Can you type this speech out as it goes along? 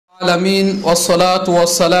আলামিন ওয়াসসালাতু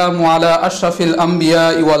ওয়াসসালামু আলা আশরাফিল আমবিয়া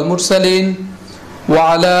ওয়াল মুরসালিন ওয়া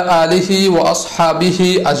আলা আলিহি ওয়া আসহাবিহি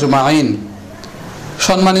আজমাইন।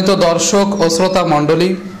 সম্মানিত দর্শক ও শ্রোতা মণ্ডলী,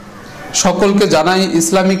 সকলকে জানাই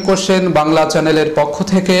ইসলামিক কোশ্চেন বাংলা চ্যানেলের পক্ষ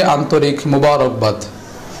থেকে আন্তরিক মুবারকবাদ।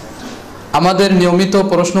 আমাদের নিয়মিত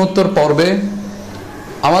প্রশ্ন উত্তর পর্বে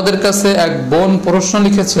আমাদের কাছে এক বোন প্রশ্ন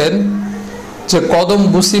লিখেছেন যে কদম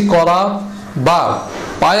বুসি করা বা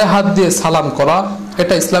পায়ে হাত দিয়ে সালাম করা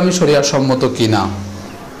এটা ইসলামী শরিয়া সম্মত কিনা।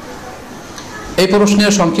 এই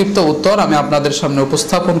প্রশ্নের সংক্ষিপ্ত উত্তর আমি আপনাদের সামনে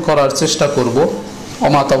উপস্থাপন করার চেষ্টা করব।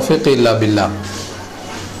 ওমা তৌফিক ইল্লা বিল্লাহ।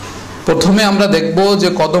 প্রথমে আমরা দেখব যে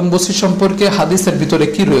কদম বুসি সম্পর্কে হাদিসের ভিতরে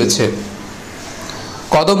কি রয়েছে।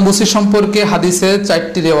 কদম বুসি সম্পর্কে হাদিসে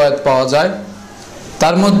 4টি রিওয়ায়াত পাওয়া যায়।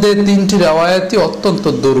 তার মধ্যে 3টি রিওয়ায়াতই অত্যন্ত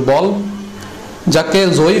দুর্বল, যাকে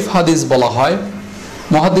জয়ীফ হাদিস বলা হয়।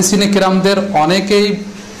 মুহাদ্দিসিনে কিরামদের অনেকেই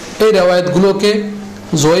এই রিওয়ায়াতগুলোকে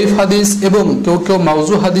জয়ীফ হাদিস এবং কেউ কেউ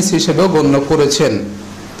মাউজু হাদিস হিসেবেও গণ্য করেছেন।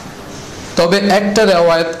 তবে একটা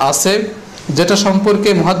রিওয়ায়াত আছে যেটা সম্পর্কে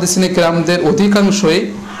মুহাদ্দিসিনে কিরামদের অধিকাংশই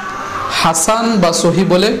হাসান বা সহি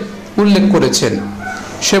বলে উল্লেখ করেছেন।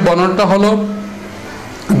 সে বর্ণনাটা হলো,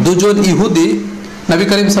 দুজন ইহুদি নবী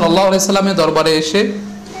করিম সাল্লাল্লাহু আলাইহি সাল্লামের দরবারে এসে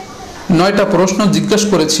 9টা প্রশ্ন জিজ্ঞেস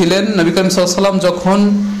করেছিলেন। নবী করিম সাল্লাল্লাহু আলাইহি সাল্লাম যখন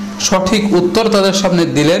সঠিক উত্তর তাদের সামনে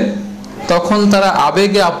দিলেন, তখন তারা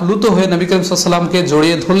আবেগে আপ্লুত হয়ে নবী করিম সাল্লাল্লাহু আলাইহি সাল্লামকে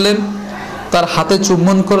জড়িয়ে ধরলেন, তার হাতে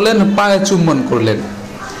চুম্বন করলেন, পায়ে চুম্বন করলেন।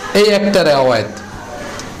 এই একটা রিওয়ায়াত,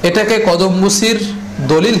 এটাকে কদম বুসির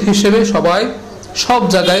দলিল হিসেবে সবাই সব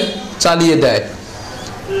জায়গায় চালিয়ে দেয়।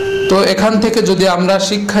 তো এখান থেকে যদি আমরা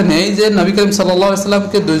শিক্ষা নেই যে নবী করিম সাল্লাল্লাহু আলাইহি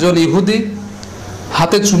সাল্লামকে দুজন ইহুদি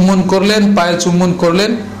হাতে চুম্বন করলেন, পায়ে চুম্বন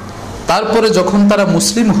করলেন, তারপরে যখন তারা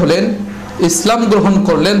মুসলিম হলেন, ইসলাম গ্রহণ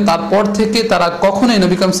করলেন, তারপর থেকে তারা কখনোই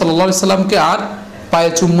নবী করিম সাল্লাল্লাহু আলাইহি সাল্লামকে আর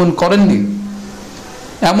পায়ে চুম্বন করেননি।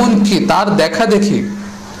 এমনকি তার দেখা দেখি,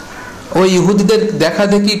 ওই ইহুদিদের দেখা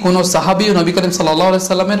দেখি কোনো সাহাবীও নবী করিম সাল্লাল্লাহু আলাইহি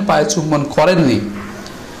সাল্লামের পায়ে চুম্বন করেননি।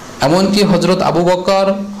 এমনকি হযরত আবু বকর,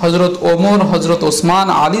 হযরত ওমর, হযরত ওসমান,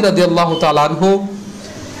 আলী রাদিয়াল্লাহু তাআলা আনহু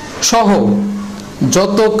সহ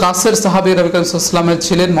যত কাছের সাহাবী নবী করিম সাল্লাল্লাহু আলাইহি সাল্লামের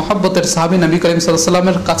ছিলেন, মহব্বতের সাহাবী নবী করিম সাল্লাল্লাহু আলাইহি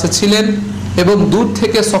সাল্লামের কাছে ছিলেন, এবং দূর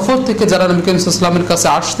থেকে সফর থেকে যারা নবী করিম সাল্লাল্লাহু আলাইহি সাল্লামের কাছে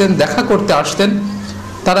আসতেন, দেখা করতে আসতেন,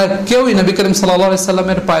 তারা কেউই নবী করিম সাল্লাল্লাহু আলাইহি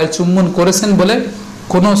সাল্লামের পায়ে চুম্বন করেছেন বলে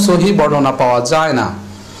কোনো সহিহ বর্ণনা পাওয়া যায় না।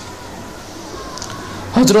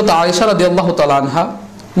 হযরত আয়েশা রাদিয়াল্লাহু তাআলা আনহা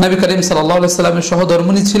নবী করিম সাল্লাল্লাহু আলাইহি সাল্লামের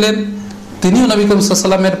সহধর্মিণী ছিলেন, তিনিও নবী করিম সাল্লাল্লাহু আলাইহি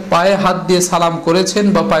সাল্লামের পায়ে হাত দিয়ে সালাম করেছেন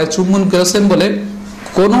বা পায়ে চুম্বন করেছেন বলে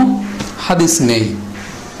কোনো হাদিস নেই।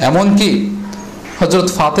 এমনকি হযরত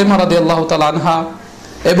ফাতেমা রাদিয়াল্লাহু তাআলা আনহা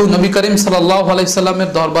এবং নবী করিম সাল্লাল্লাহু আলাইহি সাল্লামের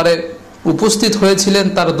দরবারে উপস্থিত হয়েছিলেন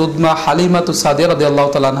তার দুধমা হালিমাতু সাদিয়া রাদিয়াল্লাহু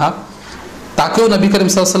তাআলা আনহা, তাকেও নবী করিম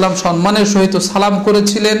সাল্লাল্লাহু আলাইহি সাল্লাম সম্মানের সহিত সালাম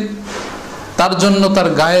করেছিলেন, তার জন্য তার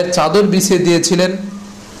গায়ের চাদর বিছিয়ে দিয়েছিলেন।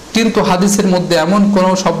 কিন্তু হাদিসের মধ্যে এমন কোনো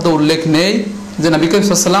শব্দ উল্লেখ নেই যে নবী করিম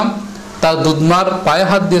সাল্লাল্লাহু আলাইহি সাল্লাম তার দুধমার পায়ে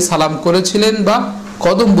হাত দিয়ে সালাম করেছিলেন বা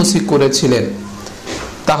কদম বুসি করেছিলেন।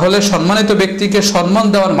 তাহলে সম্মানিত ব্যক্তিকে সম্মান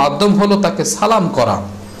দেওয়ার মাধ্যম হলো তাকে সালাম করা,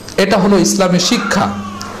 এটা হলো ইসলামের শিক্ষা।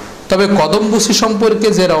 তবে কদম বুসি সম্পর্কে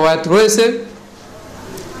যে রিওয়ায়াত রয়েছে,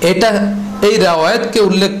 এটা এই রিওয়ায়াতকে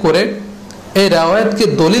উল্লেখ করে, এই রিওয়ায়াতকে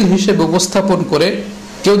দলিল হিসেবে উপস্থাপন করে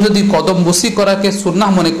কেউ যদি কদম বুসি করাকে সুন্নাহ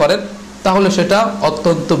মনে করেন, তাহলে সেটা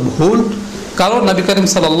অত্যন্ত ভুল। কারণ নবী করিম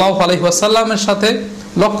সাল্লাল্লাহু আলাইহি ওয়াসাল্লামের সাথে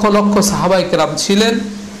লক্ষ লক্ষ সাহাবায়ে কেরাম ছিলেন,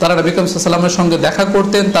 তারা নবী করিম সাল্লাল্লাহু আলাইহি ওয়াসাল্লামের সঙ্গে দেখা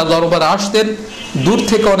করতেন, তার দরবারে আসতেন। দূর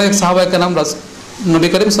থেকে অনেক সাহাবায়ে কেরাম নবী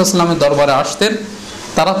করিম সাল্লাল্লাহু আলাইহি ওয়াসাল্লামের দরবারে আসতেন,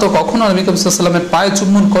 তারা তো কখনো নবী করিম সাল্লাল্লাহু আলাইহি ওয়াসাল্লামের পায়ে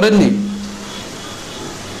চুম্বন করেননি।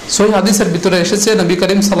 সহিহ হাদিসের ভিতরে এসেছে নবী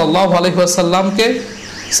করিম সাল্লাল্লাহু আলাইহি ওয়াসাল্লামকে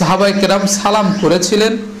সাহাবায়ে কেরাম সালাম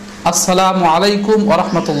করেছিলেন, আসসালামু আলাইকুম ওয়া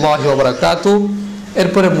রাহমাতুল্লাহি ওয়া বারাকাতুহু।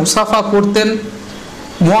 এরপরে মুসাফা করতেন,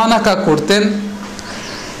 মুআনাকা করতেন,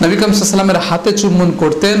 নবী করিম সাল্লাল্লাহু আলাইহি ওয়াসাল্লামের হাতে চুম্বন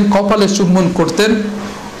করতেন, কপালে চুম্বন করতেন।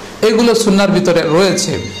 এগুলো সুন্নাহর ভিতরে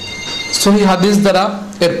রয়েছে, সহিহ হাদিস দ্বারা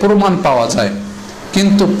এর প্রমাণ পাওয়া যায়।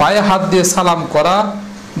 কিন্তু পায়ে হাত দিয়ে সালাম করা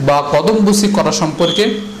বা কদম বুসি করা সম্পর্কে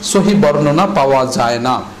সহিহ বর্ণনা পাওয়া যায়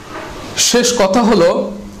না। শেষ কথা হলো,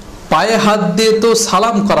 পায়ে হাত দিয়ে তো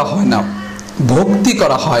সালাম করা হয় না, ভক্তি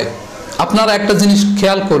করা হয়। আপনারা একটা জিনিস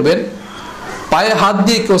খেয়াল করবেন, পায়ে হাত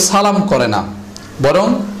দিয়ে কেউ সালাম করে না, বরং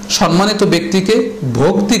সম্মানিত ব্যক্তিকে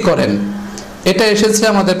ভক্তি করেন। এটা এসেছে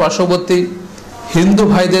আমাদের পার্শ্ববর্তী হিন্দু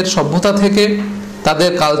ভাইদের সভ্যতা থেকে,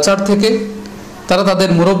 তাদের কালচার থেকে। তারা তাদের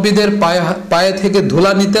মুরব্বীদের পায়ে থেকে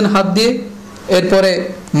ধুলা নিতেন হাত দিয়ে, এরপরে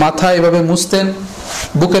মাথা এভাবে মুছতেন,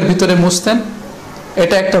 বুকের ভিতরে মুছতেন।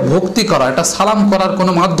 এটা একটা ভক্তি করা, এটা সালাম করার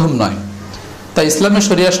কোনো মাধ্যম নয়। তাই ইসলামে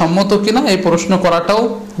শরিয়া সম্মত কিনা এই প্রশ্ন করাটাও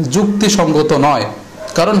যুক্তিসঙ্গত নয়।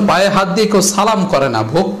 কারণ পায়ে হাত দিয়ে কেউ সালাম করে না,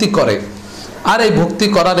 ভক্তি করে। আর এই ভক্তি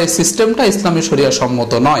করার এই সিস্টেমটা ইসলামী শরিয়া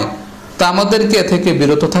সম্মত নয়। তা আমাদেরকে এ থেকে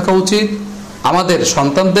বিরত থাকা উচিত। আমাদের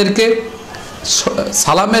সন্তানদেরকে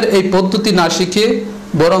সালামের এই পদ্ধতি না শিখিয়ে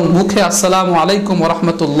বরং মুখে আসসালামু আলাইকুম ওয়া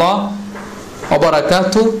রাহমাতুল্লাহ ওয়া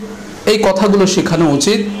বারাকাতুহু এই কথাগুলো শেখানো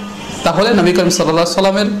উচিত। তাহলে নবী করিম সাল্লাল্লাহু আলাইহি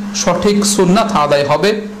সাল্লামের সঠিক সুন্নাত আদায়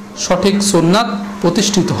হবে, সঠিক সুন্নাত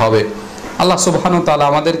প্রতিষ্ঠিত হবে। আল্লাহ সুবহানাহু ওয়া তাআলা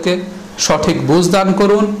আমাদেরকে সঠিক বুঝ দান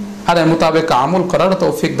করুন আর এর মোতাবেক আমল করার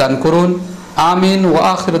তৌফিক দান করুন। আমিন। ওয়া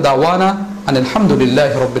আখির দাওয়ানা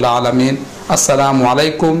আলহামদুলিল্লাহি রাব্বিল আলামিন। আসসালামু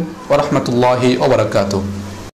আলাইকুম ওয়া রাহমাতুল্লাহি ওয়া বারাকাতুহু।